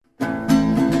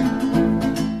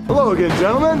Hello again,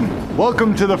 gentlemen.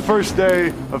 Welcome to the first day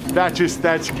of Thatch's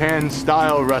Thatch Can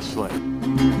style wrestling.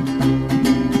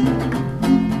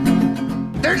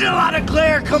 There's a lot of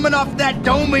glare coming off that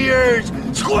dome of yours,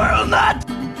 squirrel nut!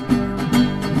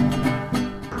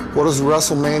 What does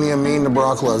WrestleMania mean to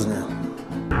Brock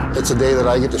Lesnar? It's a day that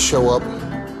I get to show up,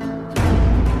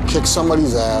 kick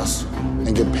somebody's ass,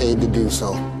 and get paid to do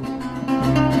so.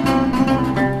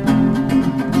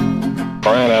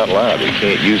 Crying out loud, we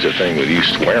can't use a thing with you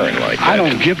swearing like that. I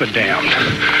don't give a damn.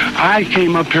 I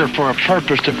came up here for a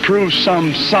purpose to prove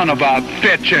some son of a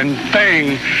bitch and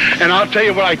thing. And I'll tell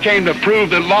you what I came to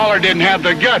prove, that Lawler didn't have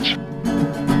the guts.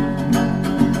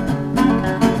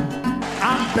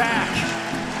 I'm back.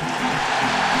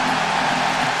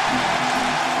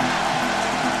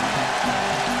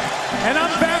 And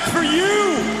I'm back for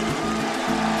you.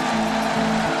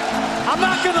 I'm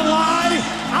not gonna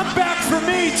lie. I'm back for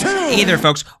me, too. Hey there,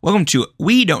 folks. Welcome to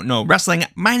We Don't Know Wrestling.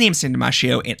 My name is Sam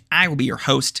Damasio, and I will be your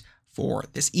host for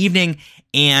this evening.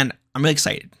 And I'm really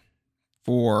excited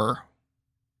for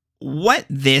what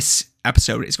this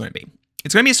episode is going to be.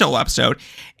 It's going to be a solo episode,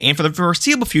 and for the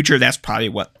foreseeable future, that's probably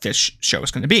what this show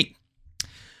is going to be.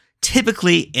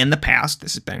 Typically, in the past,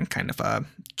 this has been kind of a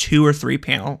 2 or 3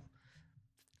 panel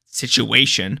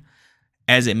situation,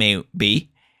 as it may be,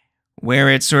 where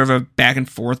it's sort of a back and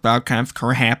forth about kind of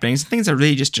current happenings, things that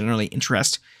really just generally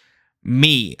interest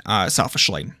me,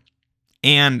 selfishly.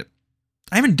 And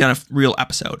I haven't done a real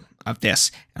episode of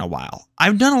this in a while.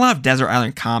 I've done a lot of Desert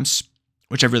Island comps,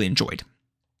 which I've really enjoyed.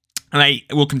 And I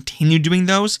will continue doing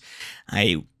those.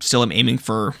 I still am aiming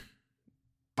for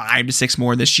 5 to 6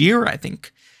 more this year. I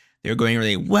think they're going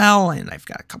really well, and I've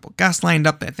got a couple guests lined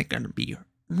up that I think are going to be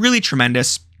really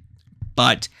tremendous.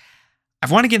 But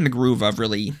I want to get in the groove of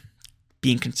really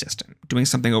being consistent, doing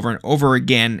something over and over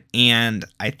again, and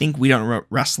I think We Don't Know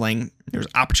Wrestling, there's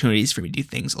opportunities for me to do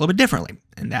things a little bit differently,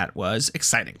 and that was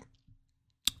exciting.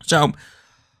 So,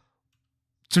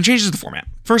 some changes to the format.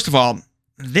 First of all,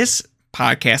 this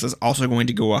podcast is also going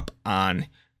to go up on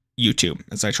YouTube,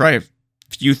 as I try a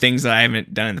few things that I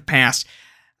haven't done in the past.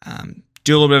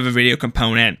 Do a little bit of a video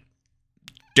component.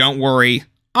 Don't worry,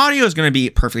 audio is going to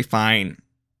be perfectly fine.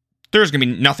 There's going to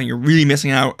be nothing you're really missing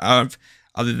out of,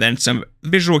 other than some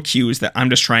visual cues that I'm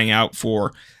just trying out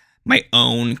for my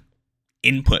own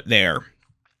input there.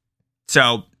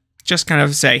 So just kind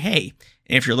of say, hey,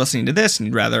 if you're listening to this and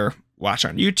you'd rather watch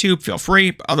on YouTube, feel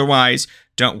free. But otherwise,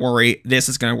 don't worry, this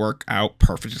is going to work out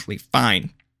perfectly fine.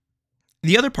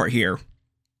 The other part here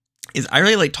is I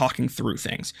really like talking through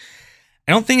things.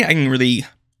 I don't think I can really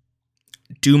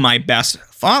do my best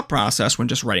thought process when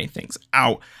just writing things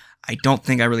out. I don't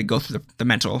think I really go through the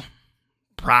mental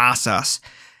process,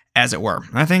 as it were.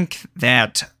 I think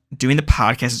that doing the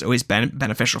podcast has always been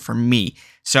beneficial for me.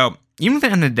 So even if at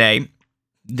the end of the day,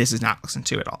 this is not listened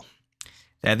to at all,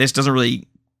 that this doesn't really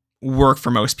work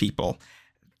for most people,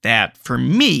 that for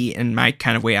me and my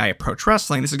kind of way I approach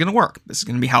wrestling, this is going to work. This is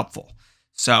going to be helpful.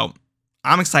 So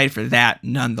I'm excited for that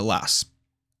nonetheless.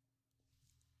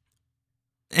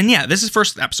 And yeah, this is the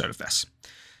first episode of this.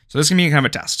 So this is going to be kind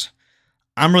of a test.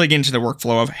 I'm really getting to the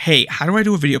workflow of, hey, how do I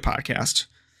do a video podcast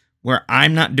where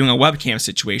I'm not doing a webcam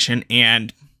situation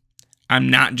and I'm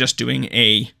not just doing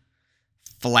a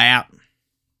flat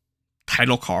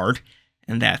title card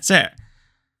and that's it.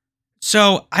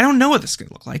 So I don't know what this is going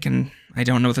to look like, and I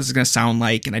don't know what this is going to sound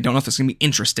like, and I don't know if this is going to be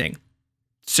interesting.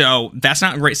 So that's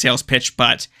not a great sales pitch,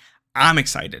 but I'm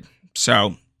excited.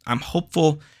 So I'm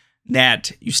hopeful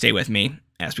that you stay with me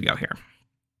as we go here.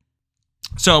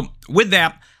 So with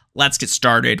that, let's get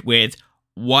started with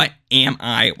what am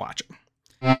I watching?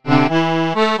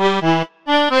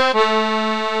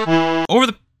 Over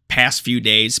the past few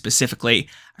days, specifically,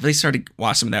 I've really started to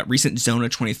watch some of that recent Zona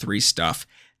 23 stuff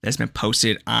that's been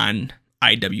posted on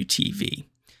IWTV,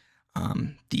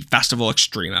 the Festival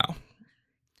Extremo.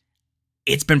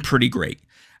 It's been pretty great.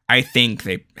 I think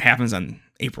it happens on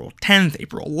April 10th,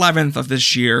 April 11th of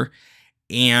this year,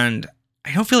 and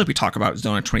I don't feel like we talk about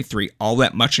Zona 23 all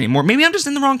that much anymore. Maybe I'm just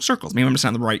in the wrong circles. Maybe I'm just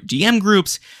not in the right DM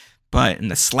groups, but in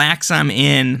the Slacks I'm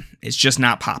in, it's just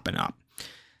not popping up.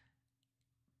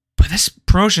 But this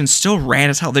promotion's still rad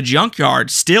as hell. The Junkyard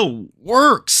still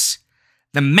works.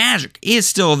 The magic is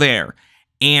still there.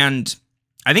 And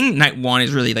I think night one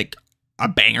is really like a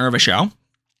banger of a show.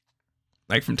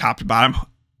 Like from top to bottom.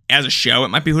 As a show, it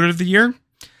might be Hoot of the Year.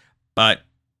 But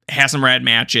it has some rad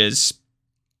matches.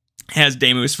 It has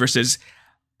Demus versus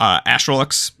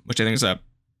Astrolux, which I think is a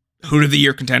Hoot of the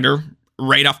Year contender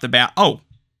right off the bat. Oh,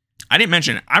 I didn't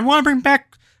mention it. I want to bring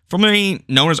back formerly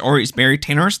known as Ori's Barry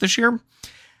Tainorus this year.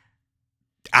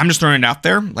 I'm just throwing it out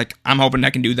there. Like, I'm hoping I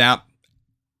can do that.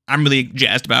 I'm really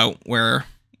jazzed about where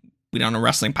We Don't Know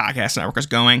Wrestling Podcast Network is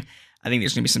going. I think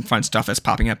there's going to be some fun stuff that's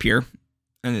popping up here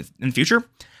in the future.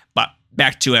 But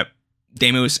back to it.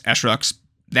 Demus, Eshrux.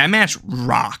 That match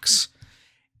rocks.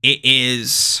 It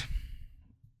is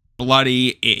bloody.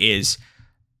 It is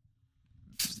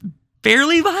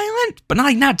fairly violent, but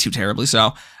not too terribly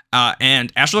so.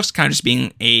 And Eshrux kind of just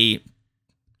being a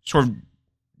sort of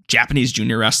Japanese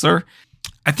junior wrestler.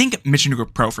 I think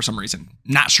Michinoku Pro for some reason.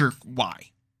 Not sure why.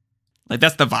 Like,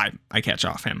 that's the vibe I catch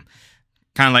off him.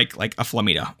 Kind of like a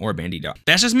Flamita or a Bandito.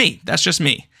 That's just me.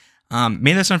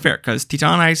 Maybe that's unfair, because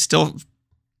Titan I still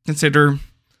consider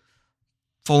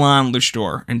full-on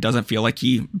luchador and doesn't feel like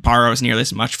he borrows nearly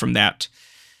as much from that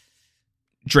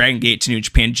Dragon Gate to New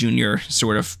Japan Junior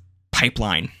sort of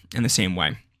pipeline in the same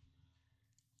way.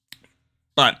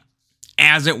 But,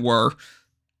 as it were,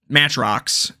 match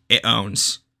rocks. It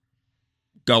owns.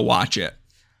 Go watch it.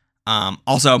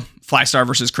 Also, Flystar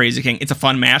versus Crazy King. It's a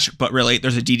fun match, but really,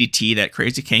 there's a DDT that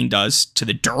Crazy King does to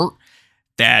the dirt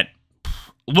that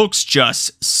looks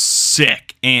just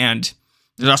sick. And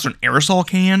there's also an aerosol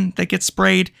can that gets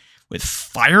sprayed with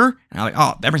fire. And I'm like,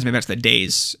 oh, that brings me back to the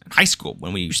days in high school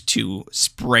when we used to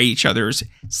spray each other's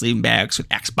sleeping bags with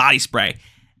Axe body spray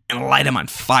and light them on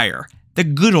fire. The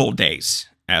good old days,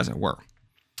 as it were.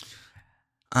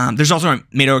 There's also a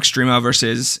Mato Extremo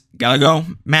versus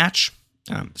Galago match.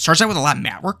 Starts out with a lot of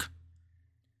mat work.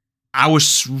 I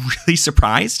was really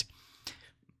surprised.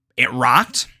 It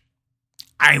rocked.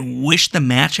 I wish the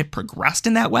match had progressed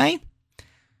in that way.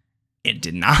 It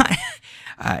did not.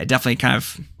 It definitely kind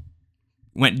of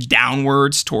went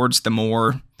downwards towards the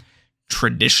more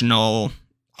traditional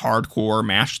hardcore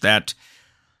match that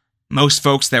most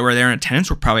folks that were there in attendance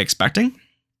were probably expecting.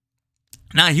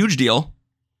 Not a huge deal.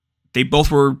 They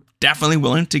both were definitely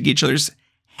willing to get each other's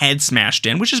head smashed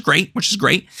in, which is great.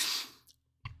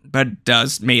 But it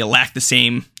does maybe lack the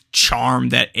same charm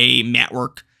that a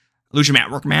Lucha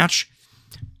Matwork match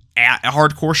at a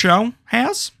hardcore show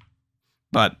has.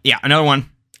 But yeah, another one.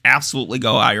 Absolutely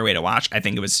go out of your way to watch. I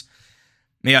think it was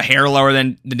maybe a hair lower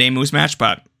than the Demus match,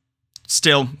 but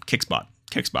still kicks butt.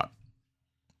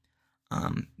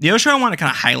 The other show I want to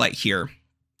kind of highlight here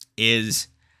is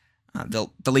the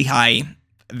Lehigh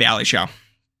Valley show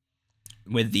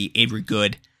with the Avery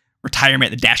Good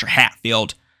retirement, the Dasher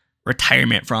Hatfield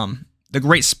retirement from the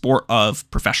great sport of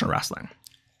professional wrestling.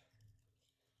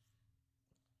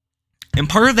 And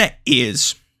part of that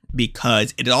is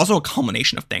because it is also a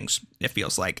culmination of things. It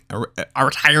feels like a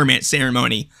retirement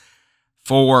ceremony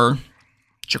for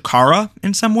Chikara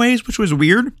in some ways, which was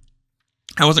weird.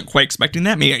 I wasn't quite expecting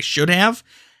that. Maybe I should have.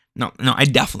 No, I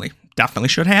definitely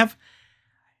should have.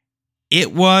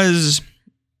 It was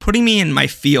putting me in my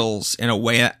feels in a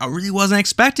way that I really wasn't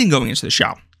expecting going into the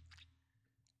show.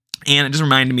 And it just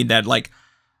reminded me that, like,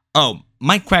 oh,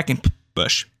 Mike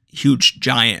Quackenbush, huge,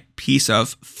 giant piece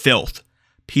of filth,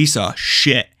 piece of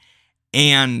shit.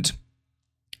 And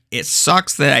it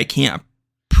sucks that I can't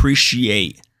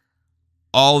appreciate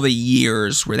all the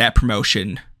years where that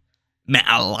promotion meant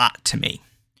a lot to me.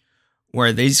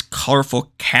 Where these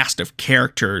colorful cast of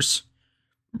characters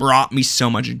brought me so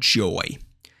much joy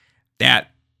that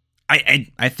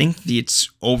I think it's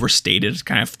overstated,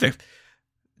 kind of the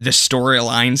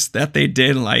storylines that they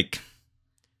did. Like,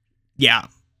 yeah,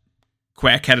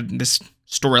 Quack had this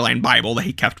storyline Bible that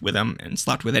he kept with him and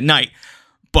slept with at night.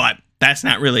 But that's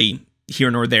not really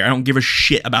here nor there. I don't give a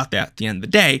shit about that at the end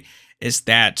of the day. Is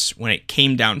that when it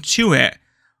came down to it,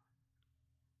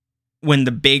 when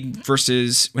the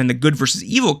good versus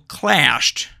evil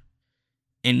clashed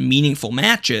in meaningful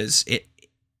matches,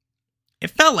 it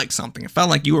felt like something. It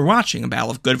felt like you were watching a battle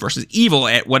of good versus evil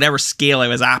at whatever scale it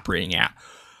was operating at.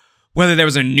 Whether there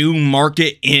was a new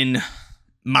market in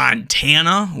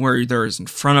Montana where there's in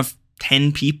front of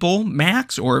 10 people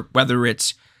max, or whether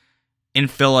it's in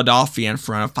Philadelphia in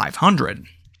front of 500.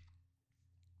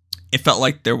 It felt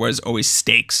like there was always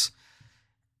stakes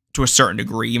to a certain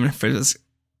degree, even if it was,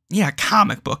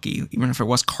 comic booky, even if it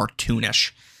was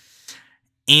cartoonish.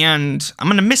 And I'm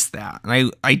going to miss that.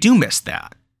 And I do miss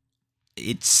that.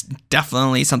 It's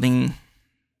definitely something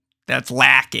that's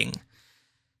lacking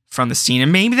from the scene.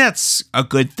 And maybe that's a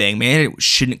good thing. Maybe it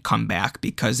shouldn't come back,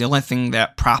 because the only thing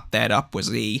that propped that up was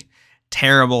the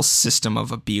terrible system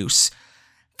of abuse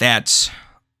that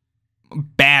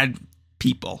bad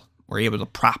people were able to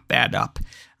prop that up.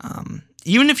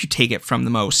 Even if you take it from the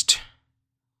most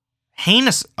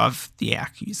heinous of the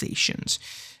accusations.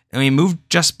 I mean, moved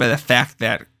just by the fact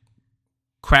that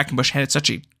Quackenbush had such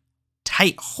a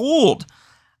tight hold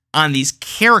on these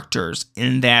characters,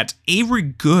 in that Avery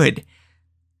Good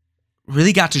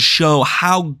really got to show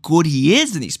how good he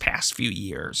is in these past few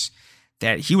years.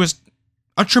 That he was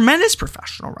a tremendous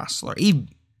professional wrestler, a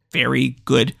very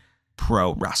good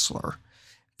pro wrestler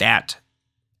that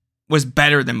was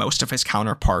better than most of his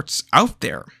counterparts out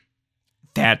there.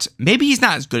 That maybe he's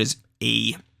not as good as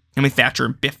a Jimmy Thatcher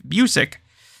and Biff Busick,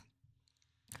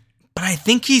 but I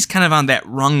think he's kind of on that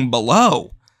rung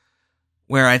below,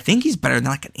 where I think he's better than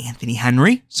like an Anthony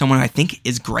Henry, someone who I think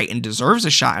is great and deserves a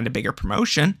shot in a bigger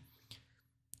promotion.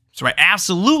 So I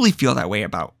absolutely feel that way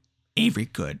about Avery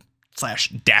Good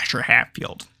 / Dasher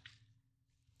Hatfield.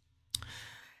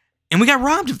 And we got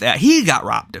robbed of that. He got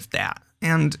robbed of that.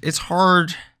 And it's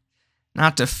hard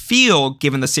not to feel,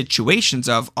 given the situations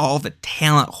of all the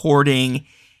talent hoarding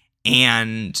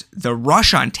and the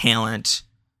rush on talent,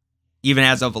 even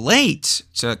as of late,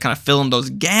 to kind of fill in those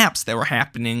gaps that were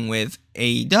happening with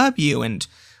AEW and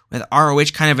with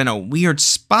ROH kind of in a weird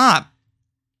spot,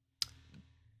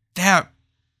 that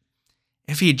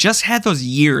if he just had those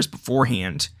years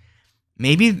beforehand,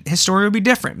 maybe his story would be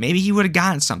different. Maybe he would have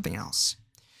gotten something else.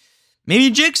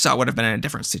 Maybe Jigsaw would have been in a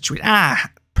different situation.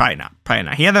 Probably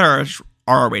not. He had that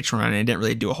ROH run and it didn't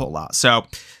really do a whole lot. So,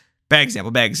 bad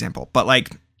example. But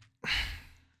like,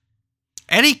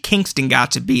 Eddie Kingston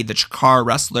got to be the Chikara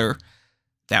wrestler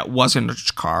that wasn't a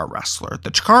Chikara wrestler.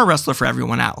 The Chikara wrestler for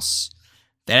everyone else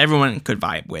that everyone could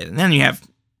vibe with. And then you have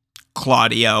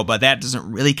Claudio, but that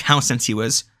doesn't really count since he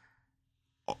was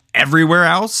everywhere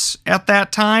else at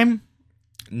that time.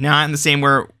 Not in the same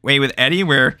way with Eddie,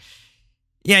 where,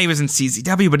 yeah, he was in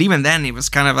CZW, but even then he was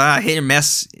kind of a hit or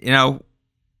miss,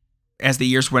 as the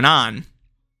years went on.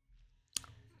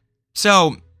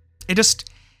 So it just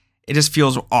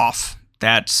feels off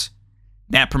that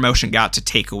promotion got to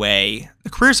take away the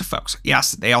careers of folks.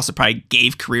 Yes, they also probably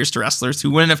gave careers to wrestlers who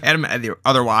wouldn't have had them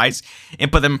otherwise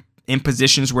and put them in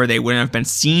positions where they wouldn't have been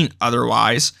seen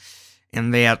otherwise.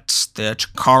 And that the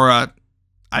Chikara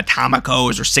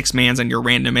Atomicos or Six Mans on your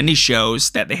random indie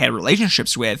shows that they had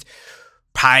relationships with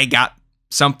probably got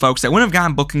some folks that wouldn't have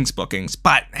gotten bookings.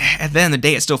 But at the end of the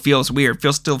day, it still feels weird.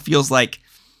 Still feels like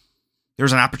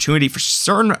there's an opportunity for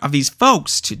certain of these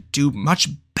folks to do much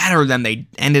better than they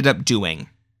ended up doing.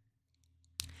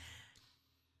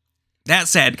 That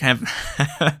said, kind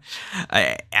of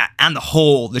on the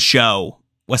whole, the show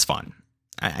was fun.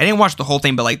 I didn't watch the whole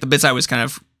thing, but like the bits I went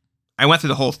through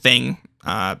the whole thing,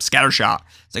 scattershot.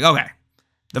 It's like, okay,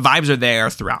 the vibes are there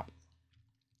throughout.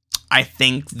 I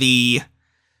think the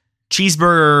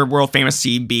Cheeseburger World Famous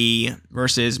CB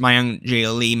versus My Young Jay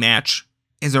Lee match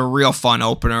is a real fun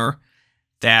opener.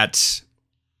 That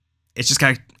it's just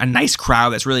got a nice crowd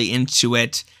that's really into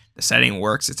it. The setting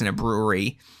works. It's in a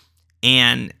brewery.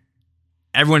 And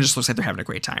everyone just looks like they're having a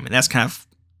great time. And that's kind of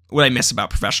what I miss about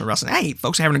professional wrestling. Hey,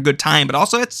 folks are having a good time, but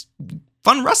also it's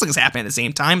fun wrestling is happening at the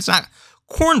same time. It's not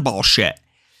cornball shit.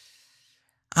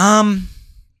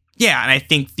 Yeah, and I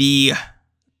think the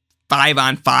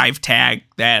 5-on-5 tag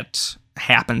that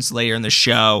happens later in the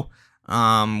show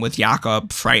with Jakob,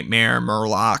 Frightmare,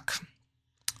 Murloc,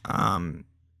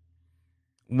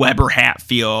 Weber,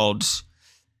 Hatfield,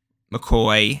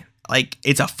 McCoy, like,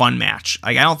 it's a fun match.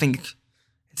 Like, I don't think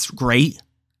it's great,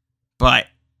 but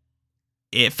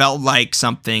it felt like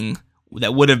something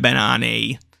that would have been on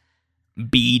a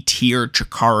B-tier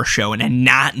Chikara show in a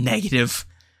not negative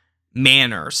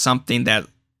manner. Something that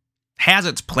has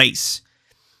its place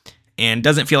and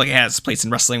doesn't feel like it has its place in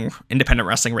wrestling, independent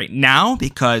wrestling right now,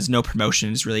 because no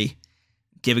promotion is really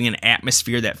giving an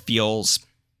atmosphere that feels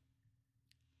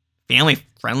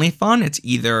family-friendly fun. It's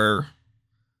either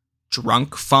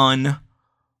drunk fun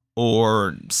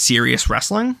or serious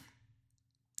wrestling.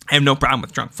 I have no problem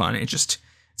with drunk fun. It's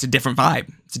a different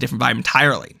vibe. It's a different vibe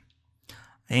entirely.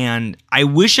 And I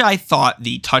wish I thought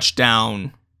the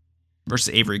Touchdown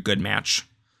versus Avery Good match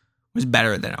was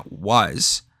better than it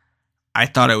was. I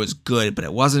thought it was good, but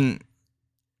it wasn't.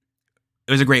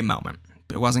 It was a great moment,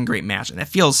 but it wasn't a great match. And it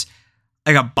feels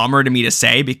like a bummer to me to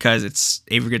say, because it's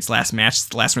Avery Good's last match. It's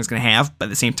the last one he's going to have. But at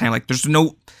the same time, like, there's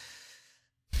no...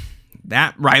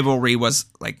 That rivalry was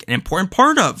like an important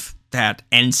part of that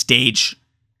end stage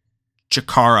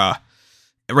Chikara,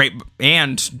 right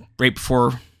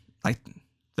before like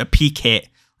the peak hit.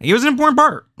 Like, it was an important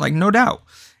part, like, no doubt.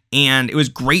 And it was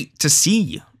great to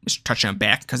see Mr. Touchdown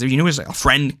back, because it was like a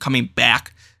friend coming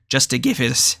back just to give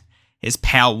his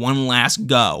pal one last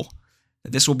go.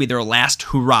 That this will be their last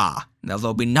hurrah.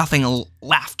 There'll be nothing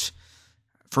left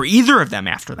for either of them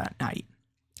after that night.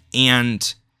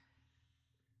 And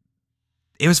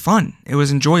it was fun. It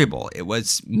was enjoyable. It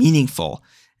was meaningful.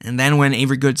 And then when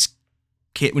Avery Good's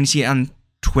kid, when you see it on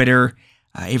Twitter,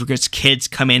 Avery Good's kids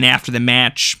come in after the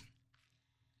match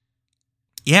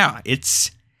yeah,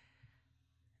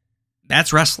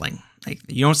 that's wrestling. Like,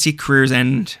 you don't see careers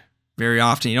end very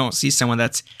often. You don't see someone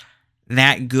that's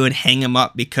that good hang them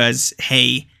up because,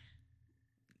 hey,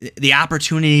 the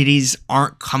opportunities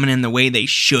aren't coming in the way they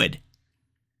should.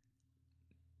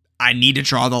 I need to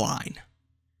draw the line.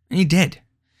 And he did.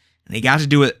 And he got to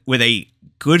do it with a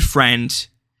good friend,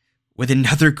 with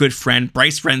another good friend,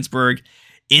 Bryce Rensburg,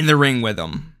 in the ring with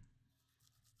him.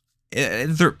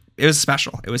 It was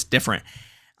special. It was different.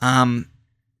 And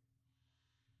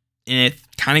it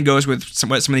kind of goes with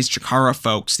some of these Chikara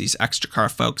folks, these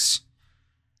ex-Chikara folks,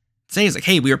 say, it's like,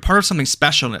 hey, we were part of something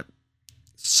special, and it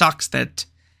sucks that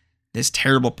this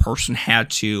terrible person had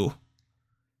to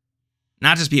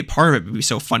not just be a part of it, but be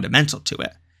so fundamental to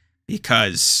it,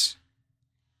 because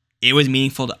it was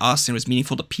meaningful to us and it was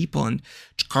meaningful to people, and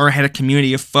Chikara had a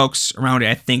community of folks around it.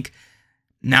 I think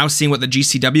now seeing what the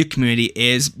GCW community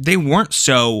is, they weren't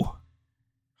so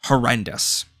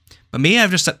horrendous. But maybe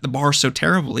I've just set the bar so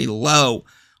terribly low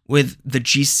with the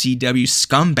GCW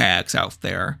scumbags out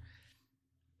there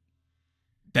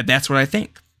that's what I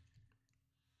think.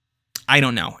 I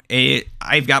don't know. I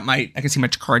can see my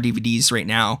Chikara DVDs right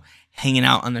now hanging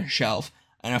out on the shelf.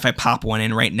 And if I pop one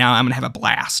in right now, I'm going to have a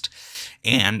blast.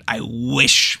 And I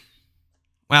wish,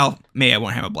 well, maybe I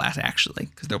won't have a blast actually,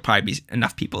 because there'll probably be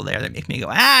enough people there that make me go,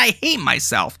 I hate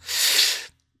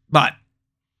myself. But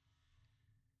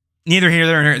neither here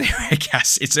nor there, I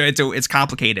guess. It's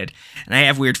complicated. And I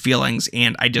have weird feelings,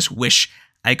 and I just wish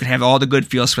I could have all the good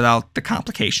feels without the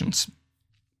complications.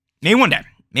 Maybe one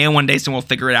day, someone will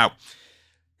figure it out.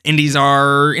 Indies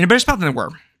are in a better spot than they were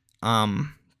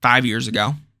 5 years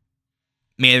ago.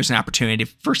 Maybe there's an opportunity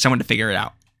for someone to figure it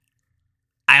out.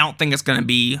 I don't think it's going to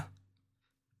be... are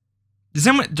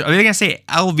they going to say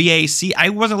LVAC? I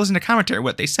wasn't listening to commentary,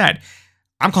 what they said.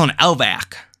 I'm calling it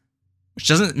LVAC, which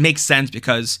doesn't make sense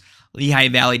because Lehigh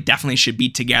Valley definitely should be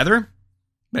together,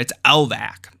 but it's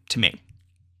LVAC to me.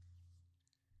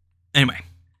 Anyway,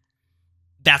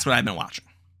 that's what I've been watching.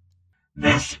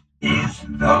 This is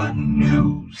the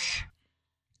news.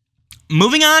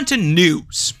 Moving on to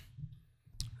news.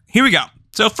 Here we go.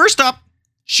 So first up,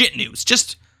 shit news.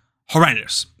 Just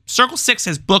horrendous. Circle 6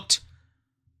 has booked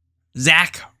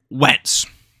Zach Wentz,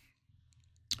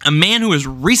 a man who was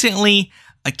recently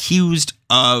accused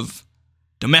of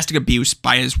domestic abuse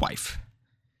by his wife,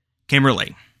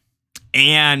 Kimberly,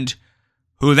 and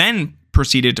who then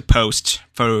proceeded to post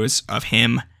photos of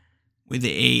him with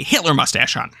a Hitler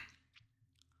mustache on.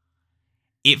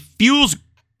 It feels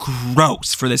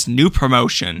gross for this new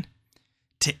promotion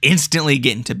to instantly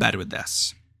get into bed with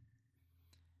this.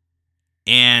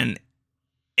 And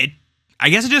I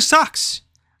guess it just sucks.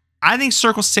 I think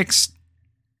Circle 6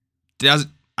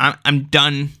 I'm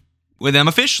done with them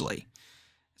officially.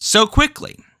 So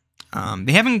quickly.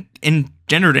 They haven't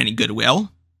engendered any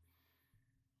goodwill.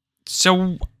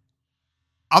 So,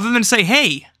 other than say,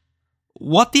 hey,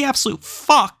 what the absolute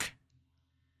fuck?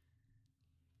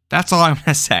 That's all I'm going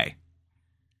to say.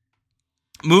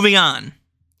 Moving on.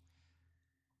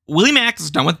 Willie Mack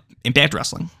is done with Impact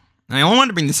Wrestling. And I only wanted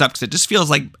to bring this up because it just feels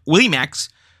like Willie Mack's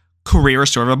career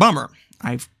is sort of a bummer.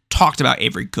 I've talked about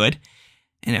Avery Good,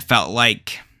 and it felt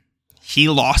like he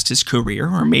lost his career,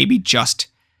 or maybe just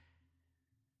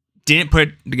didn't put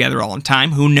it together all in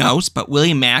time. Who knows? But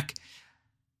Willie Mack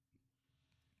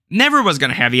never was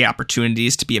going to have the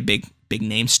opportunities to be a big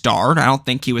name star. I don't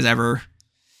think he was ever...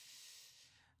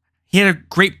 He had a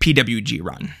great PWG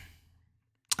run.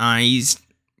 He's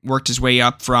worked his way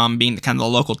up from being the kind of the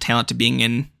local talent to being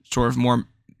in sort of more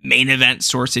main event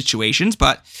sort of situations,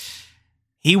 but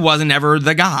he wasn't ever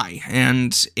the guy.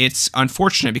 And it's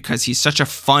unfortunate because he's such a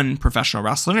fun professional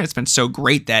wrestler, and it's been so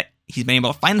great that he's been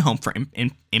able to find a home for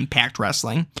Impact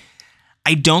Wrestling.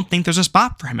 I don't think there's a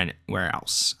spot for him anywhere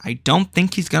else. I don't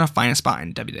think he's going to find a spot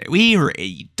in WWE or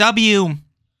AEW.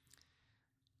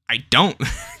 I don't.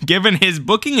 Given his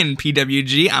booking in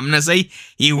PWG, I'm going to say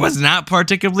he was not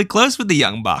particularly close with the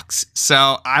Young Bucks.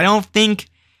 So I don't think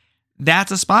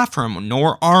that's a spot for him,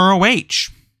 nor ROH.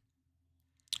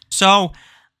 So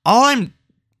all I'm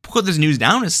put this news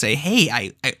down is say,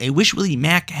 hey, I wish Willie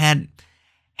Mack had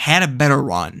a better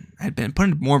run, had been put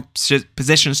in more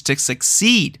positions to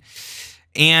succeed,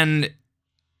 and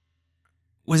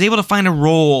was able to find a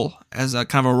role as a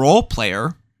kind of a role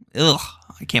player. Ugh,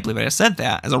 I can't believe I just said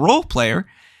that. As a role player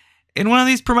in one of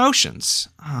these promotions.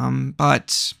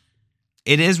 But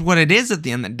it is what it is at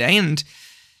the end of the day, and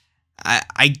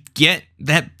I get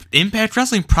that Impact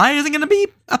Wrestling probably isn't going to be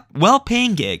a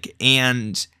well-paying gig,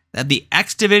 and that the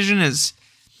X Division is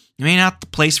maybe not the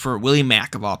place for Willie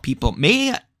Mack of all people.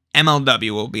 Maybe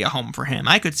MLW will be a home for him.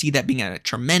 I could see that being a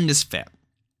tremendous fit.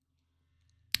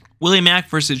 Willie Mack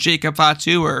versus Jacob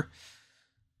Fatu or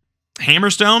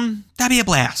Hammerstone, that'd be a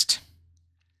blast.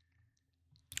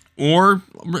 Or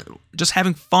just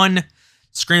having fun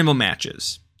scramble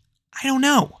matches. I don't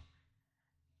know.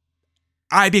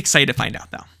 I'd be excited to find out,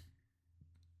 though.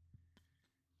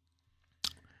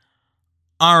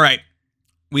 All right.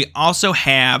 We also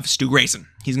have Stu Grayson.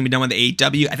 He's going to be done with the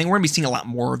AEW. I think we're going to be seeing a lot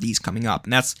more of these coming up.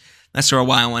 And that's sort of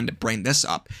why I wanted to bring this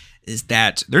up, is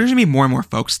that there's going to be more and more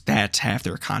folks that have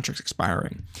their contracts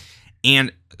expiring.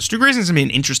 And Stu Grayson's going to be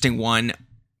an interesting one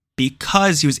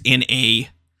because he was in a,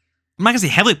 I'm not going to say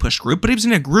heavily pushed group, but he was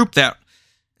in a group that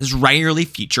is regularly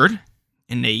featured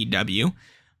in AEW.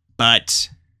 But,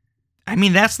 I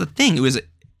mean, that's the thing. It was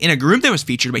in a group that was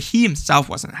featured, but he himself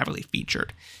wasn't heavily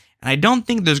featured. And I don't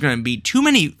think there's going to be too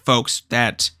many folks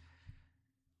that,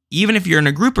 even if you're in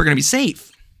a group, are going to be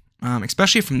safe,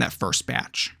 especially from that first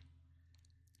batch.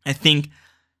 I think,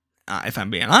 if I'm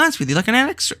being honest with you, looking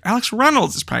at Alex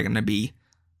Reynolds is probably going to be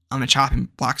on the chopping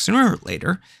block sooner or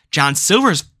later. John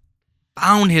Silver's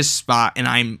found his spot, and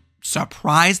I'm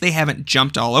surprised they haven't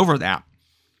jumped all over that.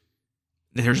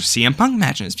 There's a CM Punk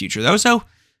match in his future, though, so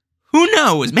who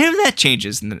knows? Maybe that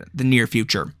changes in the near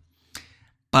future.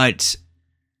 But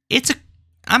it's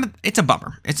a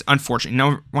bummer. It's unfortunate. You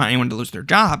don't want anyone to lose their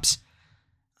jobs.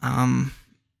 And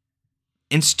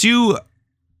Stu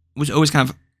was always kind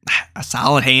of a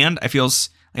solid hand. I feel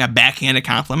like a backhanded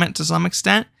compliment to some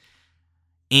extent.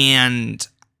 And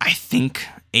I think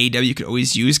AEW could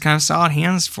always use kind of solid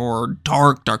hands for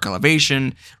Dark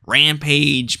Elevation,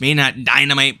 Rampage, maybe not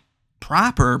Dynamite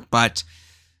proper, but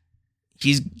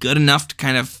he's good enough to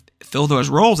kind of fill those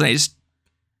roles. And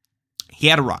he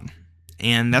had a run.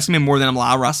 And that's going to be more than a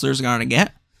lot of wrestlers are going to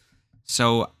get.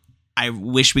 So I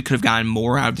wish we could have gotten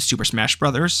more out of the Super Smash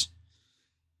Brothers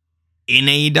in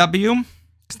AEW.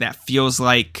 Because that feels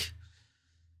like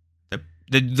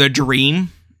the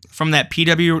dream from that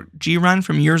PWG run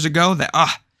from years ago. That,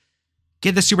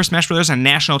 get the Super Smash Brothers on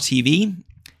national TV.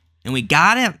 And we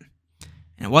got it.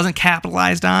 And it wasn't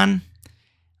capitalized on.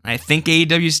 And I think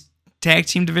AEW's tag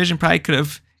team division probably could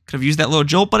have used that little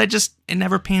jolt. But it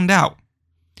never panned out.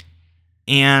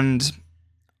 And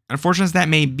unfortunate as that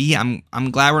may be,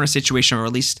 I'm glad we're in a situation where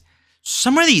at least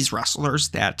some of these wrestlers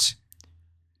that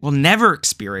will never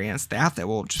experience that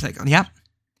will just like, yep,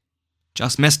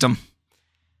 just missed them.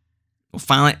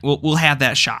 We'll have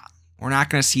that shot. We're not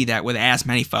going to see that with as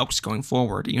many folks going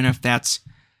forward, even if that's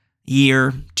a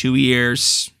year, 2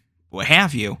 years, what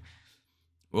have you.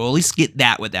 We'll at least get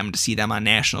that with them, to see them on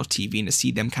national TV and to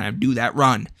see them kind of do that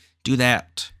run, do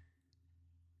that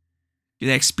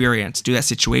experience, do that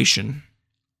situation.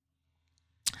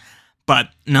 But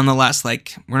nonetheless,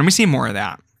 like, we're going to be seeing more of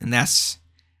that. And that's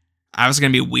obviously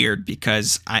going to be weird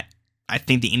because I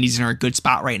think the indies are in a good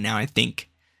spot right now. I think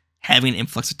having an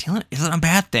influx of talent isn't a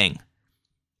bad thing.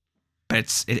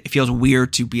 But it feels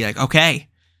weird to be like, okay,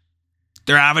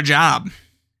 they're out of a job.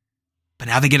 But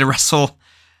now they get to wrestle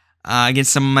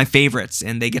against some of my favorites.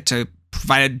 And they get to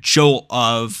provide a jolt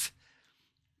of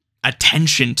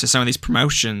attention to some of these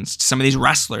promotions, to some of these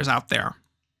wrestlers out there.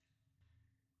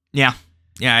 Yeah,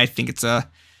 I think it's a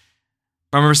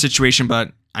bummer situation,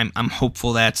 but I'm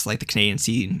hopeful that like the Canadian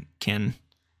scene can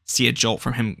see a jolt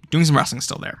from him doing some wrestling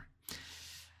still there.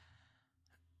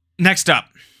 Next up,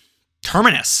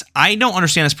 Terminus. I don't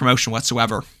understand this promotion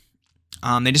whatsoever.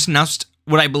 They just announced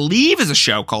what I believe is a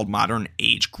show called Modern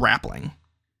Age Grappling.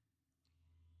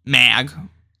 MAG.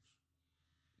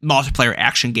 Multiplayer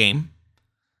action game.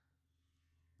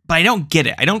 But I don't get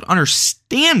it. I don't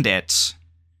understand it.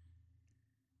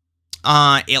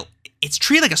 It's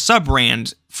treated like a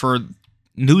sub-brand for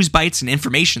news bites and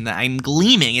information that I'm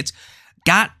gleaming. It's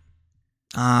got,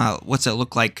 what's it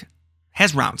look like?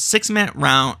 Has rounds. 6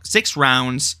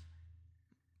 rounds,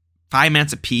 5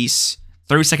 minutes apiece,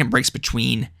 30-second breaks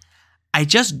between. I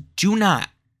just do not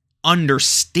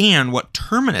understand what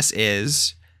Terminus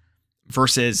is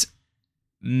versus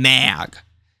MAG.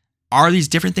 Are these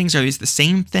different things? Are these the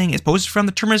same thing? It's posted from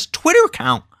the Terminus Twitter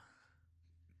account.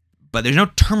 But there's no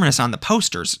Terminus on the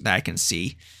posters that I can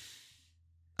see.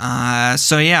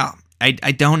 So yeah, I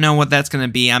don't know what that's going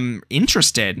to be. I'm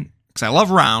interested because I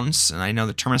love rounds. And I know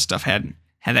the Terminus stuff had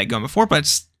that going before.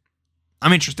 But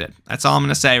I'm interested. That's all I'm going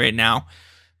to say right now.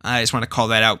 I just want to call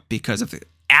that out because of the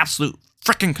absolute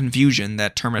freaking confusion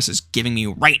that Terminus is giving me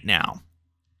right now.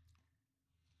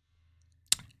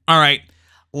 All right.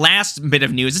 Last bit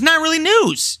of news. It's not really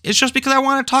news. It's just because I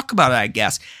want to talk about it, I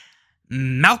guess.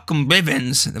 Malcolm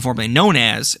Bivens, formerly known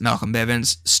as Malcolm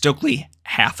Bivens, Stokely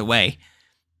Hathaway,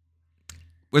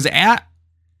 was at,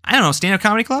 I don't know, stand-up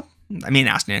comedy club? I mean,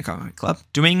 not stand-up comedy club.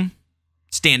 Doing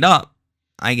stand-up,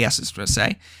 I guess is what to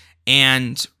say.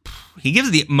 And he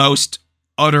gives the most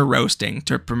utter roasting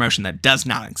to a promotion that does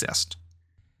not exist.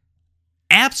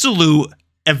 Absolute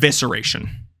evisceration.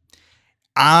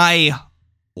 I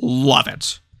love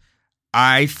it.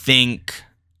 I think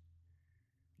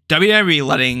WWE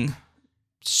letting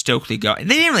Stokely go. They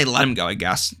didn't really let him go, I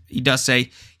guess. He does say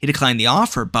he declined the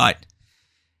offer, but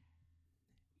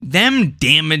them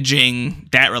damaging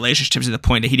that relationship to the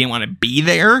point that he didn't want to be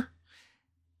there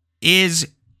is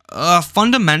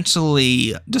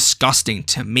fundamentally disgusting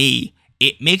to me.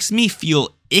 It makes me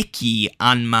feel icky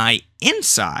on my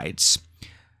insides.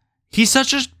 He's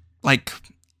such a,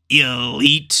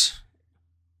 elite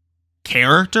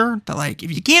character that,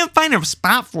 if you can't find a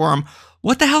spot for him,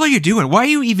 what the hell are you doing? Why are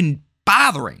you even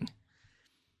bothering?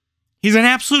 He's an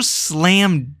absolute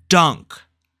slam dunk.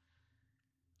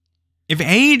 If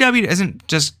AEW isn't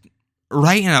just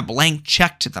writing a blank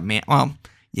check to the man, well,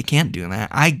 you can't do that.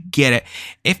 I get it.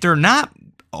 If they're not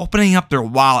opening up their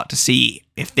wallet to see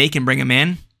if they can bring him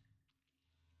in,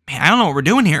 man, I don't know what we're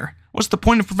doing here. What's the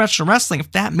point of professional wrestling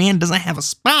if that man doesn't have a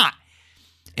spot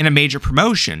in a major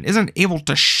promotion, isn't able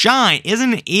to shine,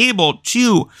 isn't able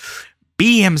to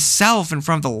be himself in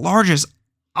front of the largest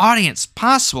audience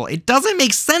possible? It doesn't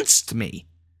make sense to me.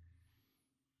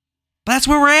 But that's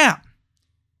where we're at.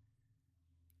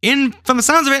 And from the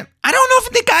sounds of it, I don't know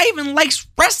if the guy even likes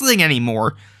wrestling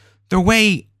anymore. The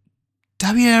way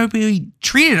WWE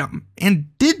treated him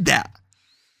and did that.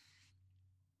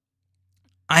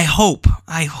 I hope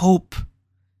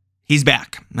he's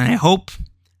back. And I hope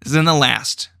this isn't the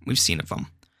last we've seen of him.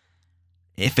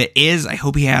 If it is, I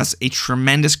hope he has a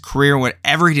tremendous career,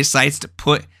 whatever he decides to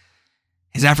put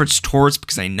his efforts towards,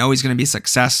 because I know he's going to be a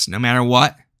success no matter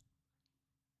what.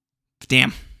 But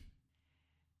damn.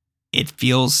 It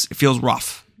feels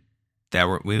rough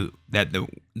that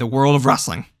the world of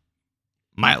wrestling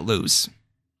might lose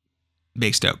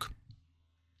Big Stoke.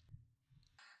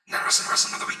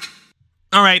 Non-wrestling of the week.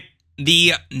 All right,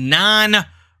 the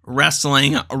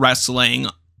non-wrestling wrestling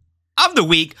of the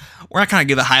week. We're gonna kind of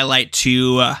give a highlight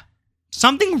to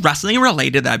something wrestling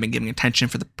related that I've been giving attention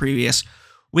for the previous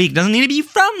week. Doesn't need to be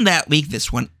from that week.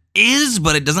 This one is,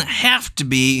 but it doesn't have to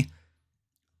be.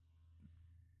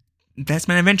 That's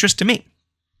been of interest to me.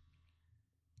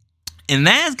 And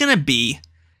that is going to be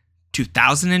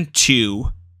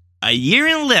 2002, a year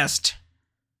in list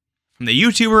from the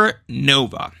YouTuber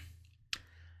Nova.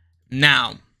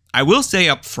 Now, I will say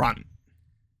up front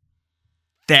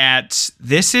that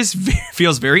this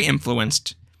feels very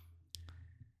influenced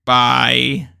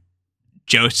by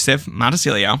Joseph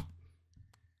Montesilio,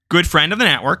 good friend of the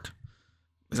network.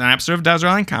 It was an episode of Desert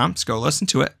Island Comps. Go listen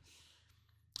to it.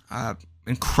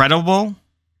 Incredible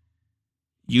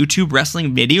YouTube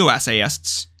wrestling video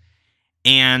essayists,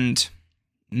 and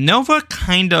Nova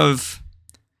kind of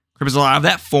grips a lot of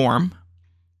that form,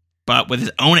 but with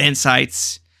his own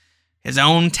insights, his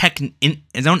own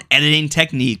editing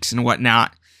techniques and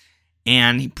whatnot,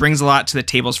 and he brings a lot to the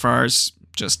table as far as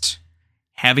just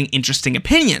having interesting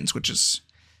opinions, which is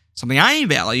something I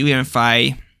value, even if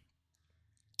I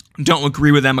don't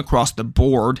agree with them across the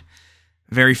board.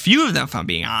 Very few of them, if I'm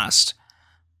being honest.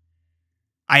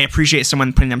 I appreciate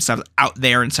someone putting themselves out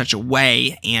there in such a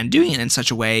way and doing it in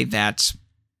such a way that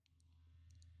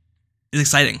is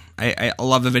exciting. I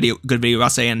love the good video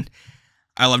essay, and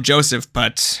I love Joseph,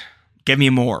 but give me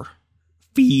more.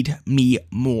 Feed me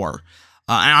more.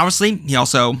 And obviously, he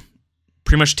also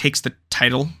pretty much takes the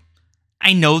title.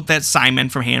 I know that Simon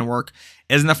from Handwork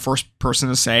isn't the first person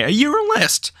to say a year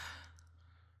list,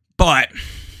 but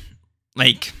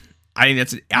I think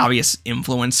that's an obvious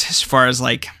influence as far as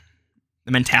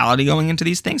the mentality going into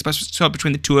these things. But so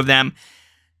between the two of them,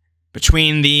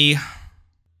 between the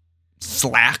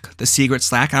Slack, the secret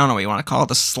Slack, I don't know what you want to call it,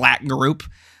 the Slack group,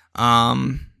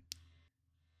 the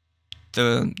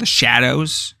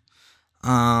shadows,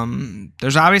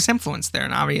 there's obvious influence there.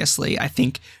 And obviously, I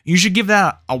think you should give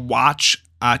that a watch.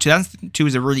 2002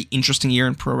 is a really interesting year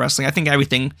in pro wrestling. I think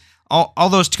everything, all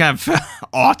those kind of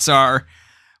aughts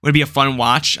would be a fun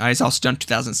watch. He's also done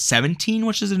 2017,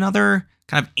 which is another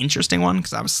kind of interesting one,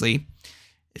 because obviously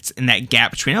it's in that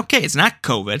gap between, okay, it's not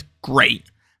COVID, great,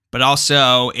 but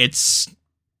also it's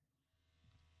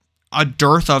a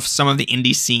dearth of some of the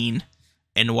indie scene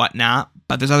and whatnot,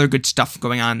 but there's other good stuff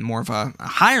going on more of a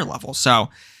higher level, so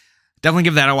definitely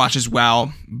give that a watch as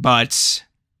well. But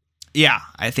yeah,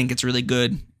 I think it's really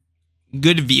good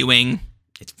viewing.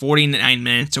 It's 49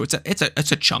 minutes, so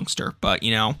it's a chunkster, but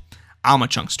I'm a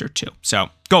chunkster too,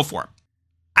 so go for it.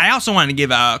 I also wanted to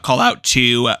give a call out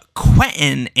to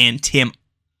Quentin and Tim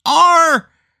R.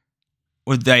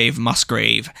 with Dave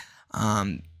Musgrave.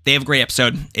 they have a great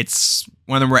episode. It's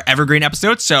one of the more evergreen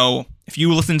episodes. So if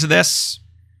you listen to this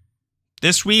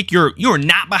week, you are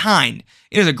not behind.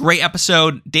 It is a great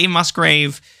episode. Dave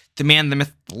Musgrave, the man, the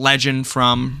myth, the legend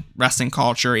from wrestling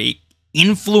culture, a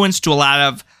influence to a lot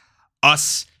of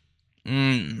us,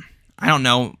 I don't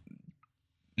know,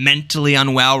 mentally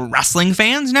unwell wrestling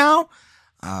fans now,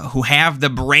 who have the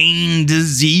brain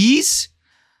disease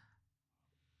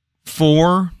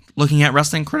for looking at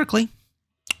wrestling critically.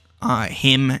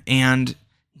 Him and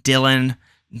Dylan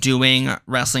doing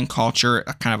wrestling culture,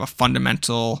 a kind of a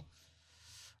fundamental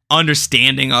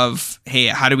understanding of, hey,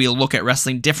 how do we look at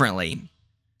wrestling differently?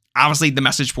 Obviously, the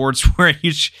message boards were a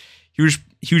huge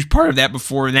part of that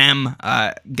before them.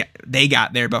 They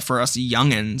got there, but for us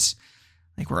youngins,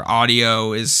 like where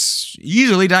audio is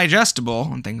easily digestible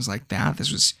and things like that,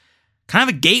 this was kind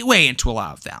of a gateway into a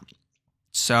lot of them.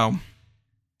 So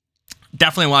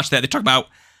definitely watch that. They talk about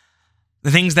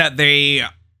the things that they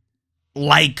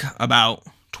like about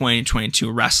 2022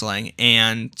 wrestling,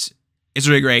 and it's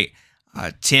really great.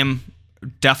 Tim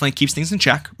definitely keeps things in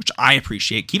check, which I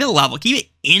appreciate. Keep it level, keep it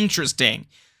interesting.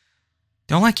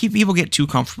 Don't let people get too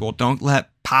comfortable. Don't let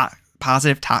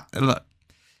toxic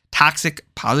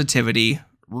positivity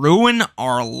ruin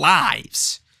our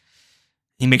lives.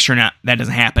 You make sure that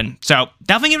doesn't happen. So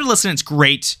definitely give it a listen. It's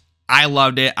great. I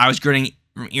loved it. I was grinning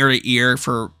from ear to ear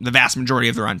for the vast majority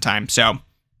of the runtime. So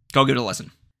go give it a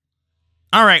listen.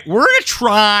 All right, we're going to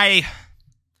try.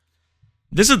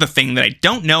 This is the thing that I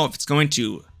don't know if it's going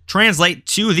to translate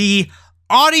to the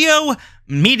audio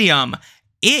medium.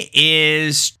 It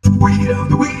is Tweet of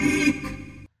the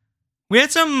Week. We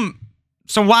had some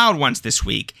wild ones this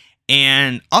week,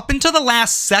 and up until the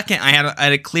last second, I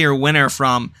had a clear winner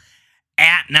from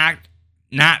not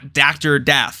Dr.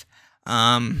 Death,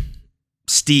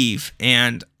 Steve,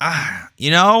 and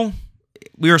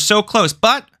we were so close,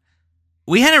 but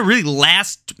we had a really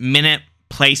last minute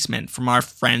placement from our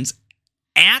friends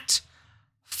at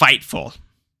Fightful,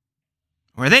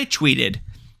 where they tweeted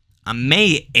on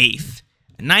May 8th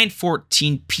at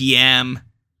 9:14 p.m.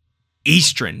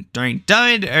 Eastern during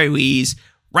WWE's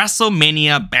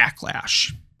WrestleMania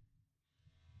Backlash.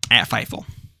 At Fightful,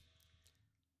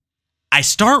 I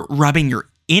start rubbing your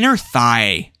inner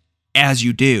thigh as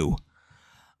you do,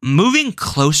 moving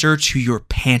closer to your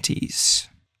panties.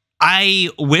 I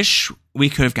wish we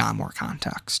could have gotten more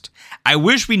context. I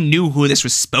wish we knew who this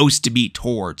was supposed to be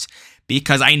towards,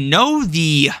 because I know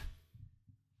the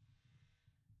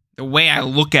way I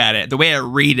look at it, the way I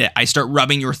read it, I start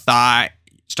rubbing your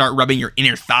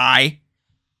inner thigh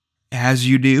as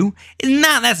you do.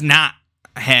 That's not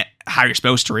how you're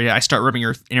supposed to read it. I start rubbing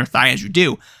your inner thigh as you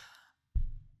do.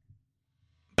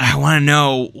 But I want to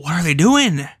know, what are they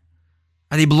doing?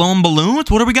 Are they blowing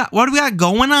balloons? What do we got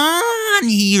going on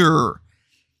here?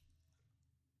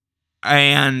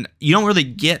 And you don't really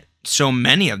get so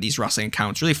many of these wrestling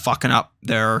accounts really fucking up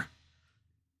they're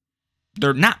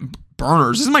not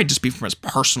burners. This might just be from his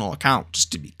personal account,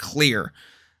 just to be clear.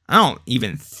 I don't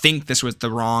even think this was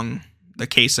the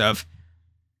case of,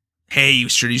 hey, you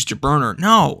should have used your burner.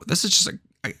 No, this is just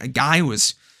a guy who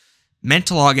was meant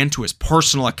to log into his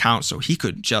personal account so he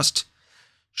could just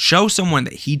show someone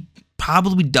that he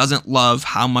probably doesn't love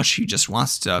how much he just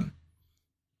wants to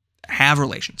have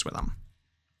relations with them.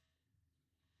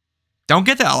 Don't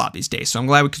get that a lot these days, so I'm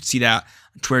glad we could see that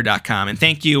on Twitter.com. And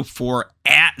thank you for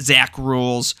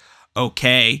 @ZachRules.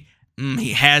 Okay,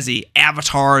 he has an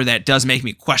avatar that does make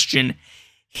me question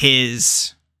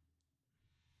his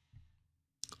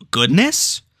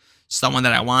goodness. Someone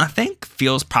that I want to think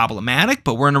feels problematic,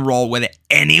 but we're going to roll with it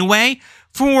anyway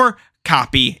for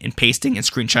copy and pasting and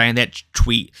screenshotting that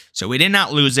tweet, so we did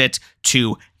not lose it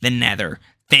to the nether.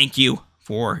 Thank you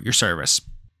for your service.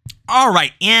 All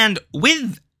right, and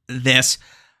with this,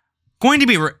 going to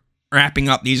be wrapping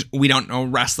up these We Don't Know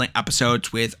Wrestling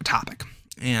episodes with a topic.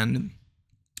 And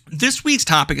this week's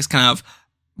topic is kind of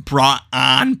brought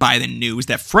on by the news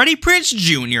that Freddie Prinze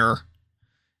Jr.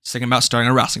 is thinking about starting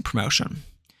a wrestling promotion.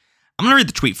 I'm going to read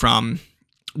the tweet from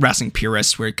Wrestling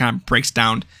Purist, where he kind of breaks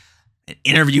down an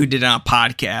interview he did on a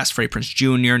podcast, Freddie Prinze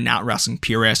Jr., not Wrestling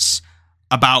Purists,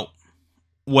 about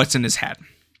what's in his head.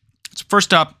 So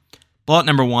first up, bullet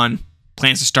number 1,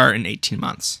 plans to start in 18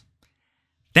 months.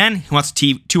 Then he wants a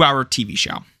 2-hour TV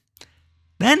show.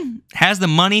 Then has the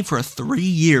money for a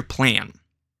 3-year plan.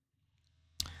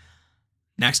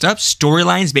 Next up,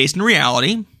 storylines based in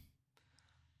reality.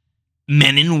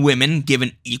 Men and women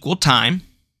given equal time.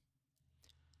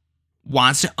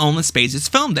 Wants to own the space it's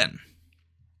filmed in.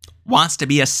 Wants to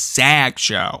be a SAG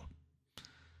show.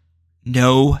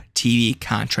 No TV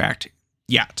contract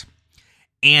yet.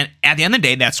 And at the end of the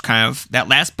day, that's kind of, that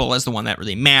last bullet is the one that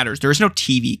really matters. There is no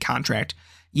TV contract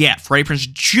yet. Freddie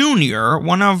Prinze Jr.,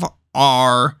 one of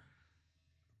our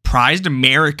prized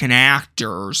American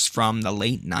actors from the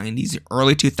late 90s,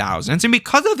 early 2000s. And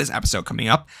because of this episode coming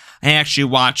up, I actually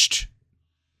watched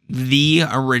the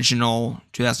original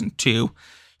 2002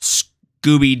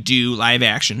 Scooby-Doo live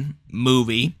action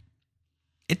movie.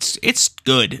 It's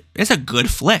good. It's a good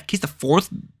flick. He's the fourth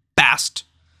best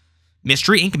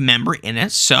Mystery Inc. member in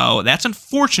it, so that's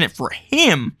unfortunate for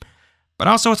him. But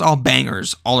also, it's all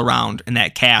bangers all around in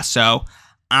that cast. So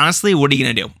honestly, what are you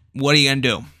gonna do? What are you gonna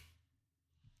do?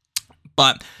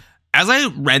 But as I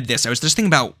read this, I was just thinking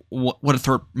about what a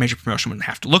third major promotion would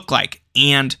have to look like.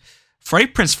 And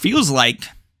Freddie Prinze feels like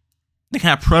the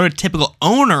kind of prototypical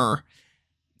owner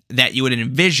that you would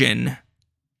envision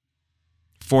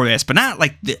for this, but not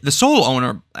like the sole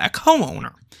owner, a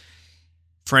co-owner.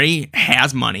 Freddie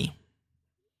has money.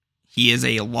 He is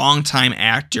a longtime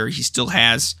actor. He still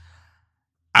has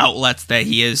outlets that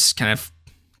he is kind of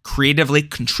creatively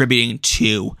contributing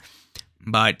to,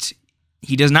 but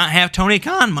he does not have Tony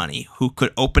Khan money, who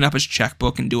could open up his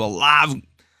checkbook and do a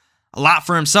lot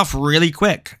for himself really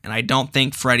quick. And I don't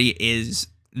think Freddie is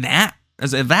that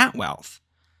wealth,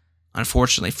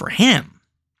 unfortunately for him.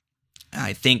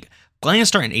 I think planning to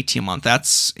start in 18 months,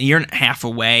 that's a year and a half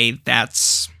away.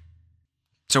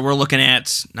 So we're looking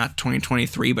at not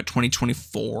 2023, but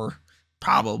 2024,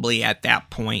 probably at that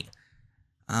point.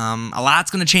 A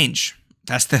lot's going to change.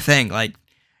 That's the thing. Like,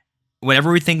 whatever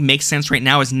we think makes sense right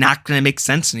now is not going to make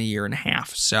sense in a year and a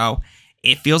half. So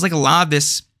it feels like a lot of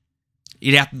this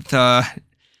you'd have to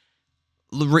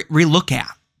relook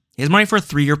at. He has money for a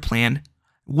 3-year plan.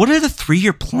 What does the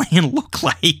 3-year plan look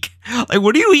like? Like,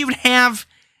 what do you even have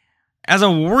as a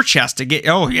war chest to get?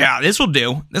 Oh yeah, this will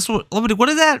do. This will. What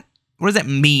does that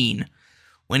mean?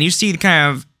 When you see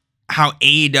kind of how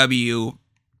AEW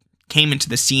came into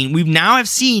the scene, we now have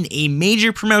seen a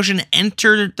major promotion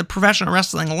enter the professional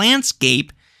wrestling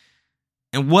landscape,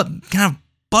 and what kind of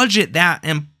budget that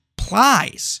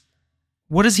implies.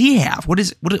 What does he have? What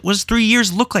does 3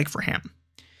 years look like for him?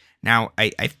 Now,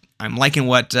 I'm liking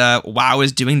what WoW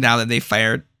is doing now that they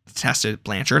fired Tessa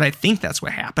Blanchard. I think that's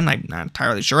what happened. I'm not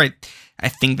entirely sure. I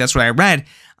think that's what I read.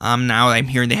 Now I'm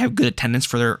hearing they have good attendance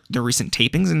for their recent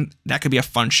tapings, and that could be a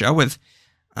fun show with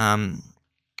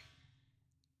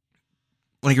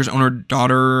Lakers owner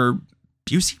daughter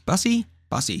Bussy,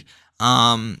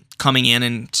 coming in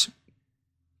and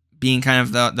being kind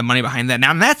of the money behind that.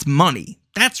 Now that's money.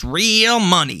 That's real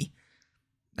money.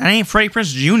 That ain't Freddie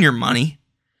Prinze Jr. money.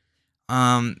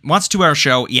 Wants a 2-hour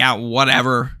show. Yeah,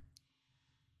 whatever.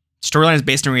 Storyline is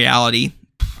based in reality.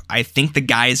 I think the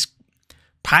guy's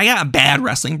probably got a bad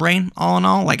wrestling brain, all in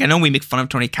all. Like, I know we make fun of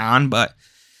Tony Khan, but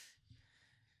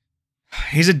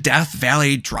he's a Death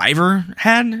Valley driver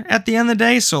head at the end of the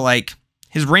day. So, like,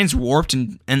 his brain's warped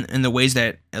in the ways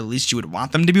that at least you would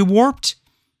want them to be warped.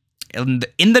 In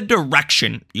the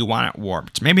direction you want it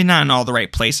warped. Maybe not in all the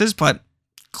right places, but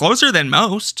closer than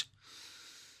most.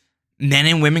 Men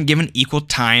and women given equal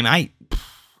time. I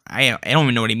don't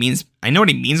even know what he means. I know what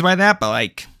he means by that, but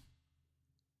like,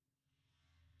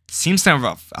 seems kind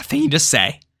of a thing you just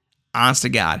say. Honest to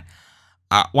God.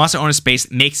 Wants to own a space.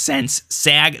 Makes sense.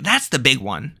 SAG, that's the big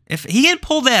one. If he can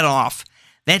pull that off,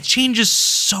 that changes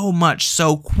so much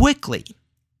so quickly.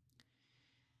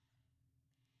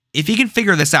 If he can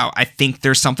figure this out, I think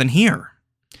there's something here.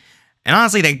 And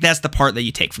honestly, like, that's the part that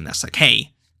you take from this. Like,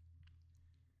 hey,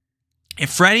 if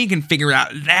Freddie can figure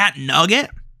out that nugget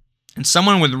and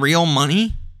someone with real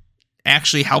money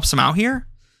actually helps him out here,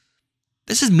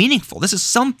 this is meaningful. This is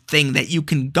something that you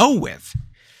can go with.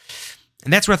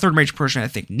 And that's what a third major promotion, I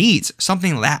think, needs.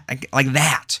 Something like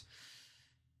that.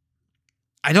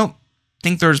 I don't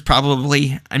think there's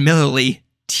probably, admittedly,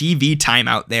 TV time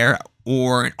out there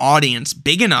or an audience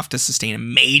big enough to sustain a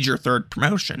major third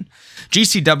promotion.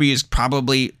 GCW is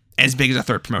probably as big as a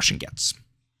third promotion gets.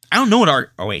 I don't know what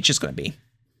ROH is going to be.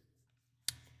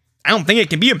 I don't think it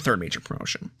can be a third major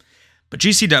promotion. But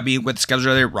GCW, with the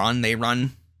schedule they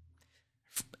run,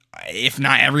 if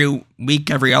not every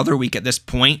week, every other week at this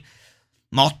point,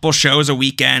 multiple shows a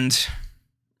weekend,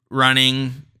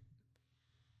 running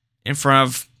in front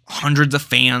of hundreds of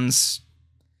fans,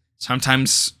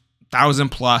 sometimes 1,000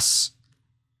 plus.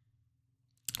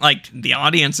 Like, the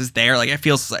audience is there. Like, it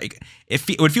feels like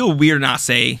it would feel weird to not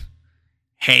say,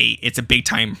 hey, it's a big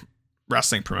time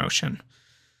wrestling promotion.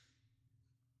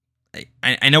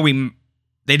 I know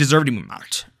they deserve to be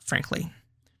mocked, frankly.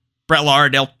 Brett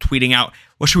Lauderdale tweeting out,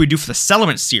 what should we do for the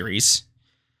Settlement series?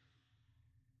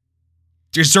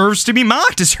 Deserves to be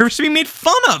mocked, deserves to be made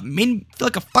fun of, made feel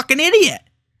like a fucking idiot.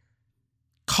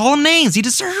 Call him names. He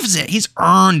deserves it. He's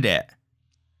earned it.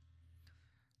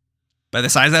 But the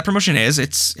size of that promotion is,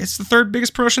 it's the third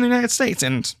biggest promotion in the United States.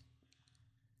 And,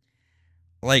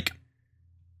 like,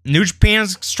 New Japan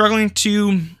is struggling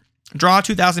to draw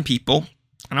 2,000 people.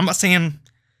 And I'm not saying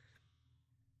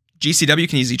GCW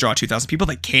can easily draw 2,000 people.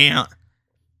 They can't.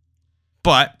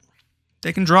 But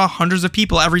they can draw hundreds of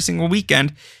people every single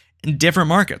weekend in different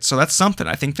markets. So that's something.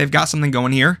 I think they've got something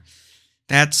going here.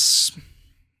 That's,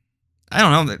 I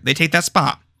don't know, they take that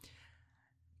spot.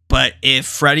 But if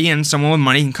Freddie and someone with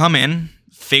money can come in,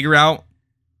 figure out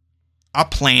a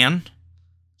plan,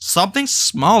 something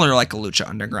smaller like a Lucha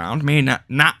Underground, maybe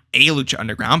not a Lucha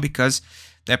Underground because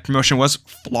that promotion was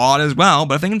flawed as well,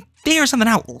 but if they can figure something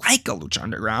out like a Lucha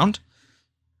Underground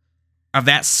of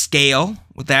that scale,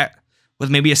 with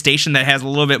maybe a station that has a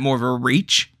little bit more of a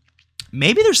reach,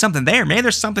 maybe there's something there. Maybe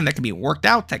there's something that can be worked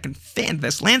out that can fit into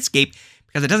this landscape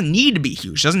because it doesn't need to be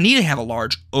huge. It doesn't need to have a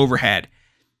large overhead.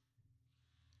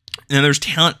 And there's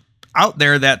talent out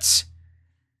there that's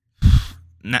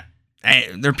not,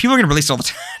 there are people are going to release all the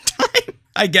time,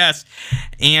 I guess.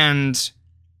 And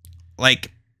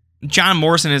like John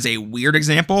Morrison is a weird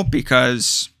example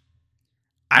because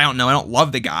I don't know. I don't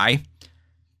love the guy,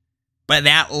 but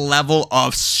that level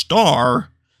of star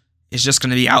is just going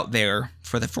to be out there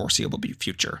for the foreseeable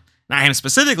future. Not him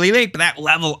specifically, but that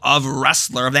level of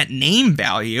wrestler, of that name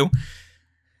value,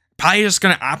 probably just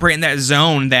going to operate in that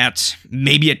zone that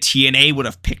maybe a TNA would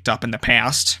have picked up in the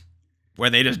past, where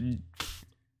they just,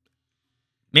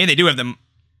 maybe they do have the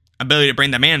ability to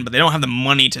bring them in, but they don't have the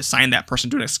money to sign that person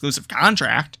to an exclusive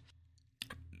contract.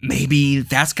 Maybe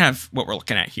that's kind of what we're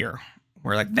looking at here,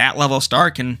 where like that level of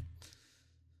star can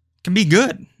be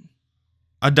good.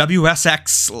 A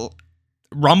WSX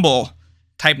Rumble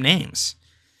type names.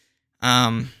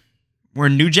 Where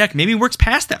New Jack maybe works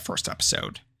past that first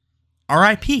episode.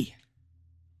 R.I.P.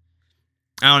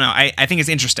 I don't know. I think it's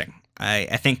interesting.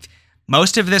 I think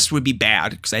most of this would be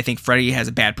bad because I think Freddie has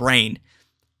a bad brain.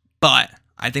 But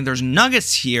I think there's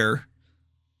nuggets here.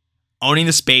 Owning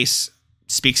the space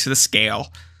speaks to the scale.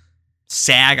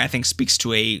 SAG, I think, speaks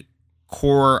to a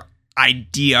core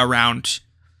idea around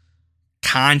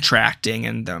contracting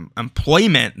and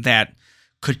employment that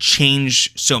could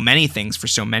change so many things for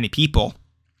so many people.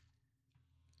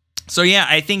 So yeah,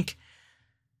 I think,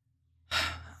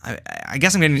 I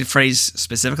guess I'm getting to Freddie's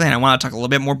specifically, and I want to talk a little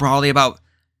bit more broadly about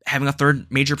having a third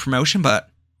major promotion, but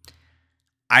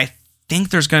I think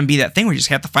there's going to be that thing where you just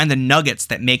have to find the nuggets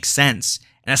that make sense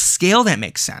and a scale that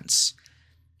makes sense.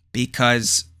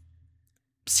 Because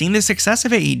seeing the success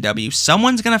of AEW,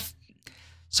 someone's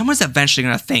eventually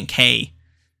going to think, hey,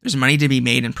 there's money to be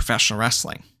made in professional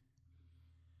wrestling.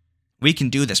 We can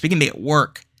do this. We can make it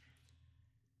work.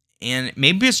 And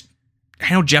maybe it's,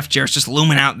 I know Jeff Jarrett's just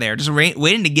looming out there, just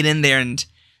waiting to get in there and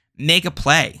make a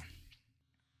play.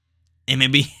 And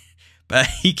maybe, but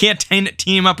he can't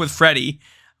team up with Freddie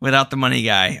without the money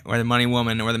guy or the money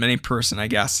woman or the money person, I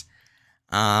guess.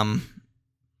 Yeah,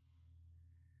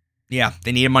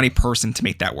 they need a money person to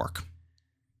make that work.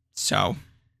 So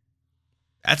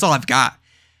that's all I've got.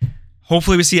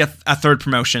 Hopefully we see a third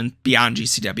promotion beyond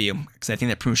GCW, because I think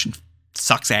that promotion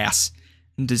sucks ass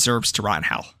and deserves to rot in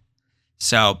hell.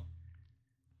 So,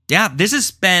 yeah, this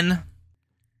has been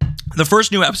the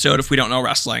first new episode of We Don't Know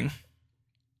Wrestling.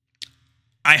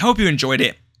 I hope you enjoyed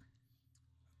it.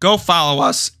 Go follow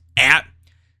us at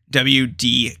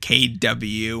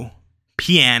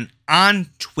WDKWPN on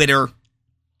Twitter.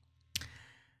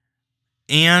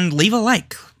 And leave a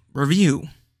like, review,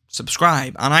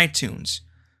 subscribe on iTunes.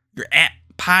 Your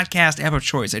podcast app of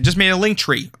choice. I just made a link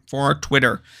tree for our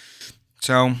Twitter.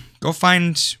 So go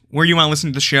find where you want to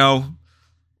listen to the show.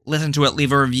 Listen to it,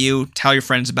 leave a review, tell your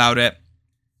friends about it,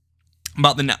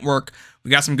 about the network.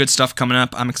 We got some good stuff coming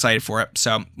up. I'm excited for it.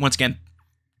 So once again,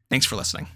 thanks for listening.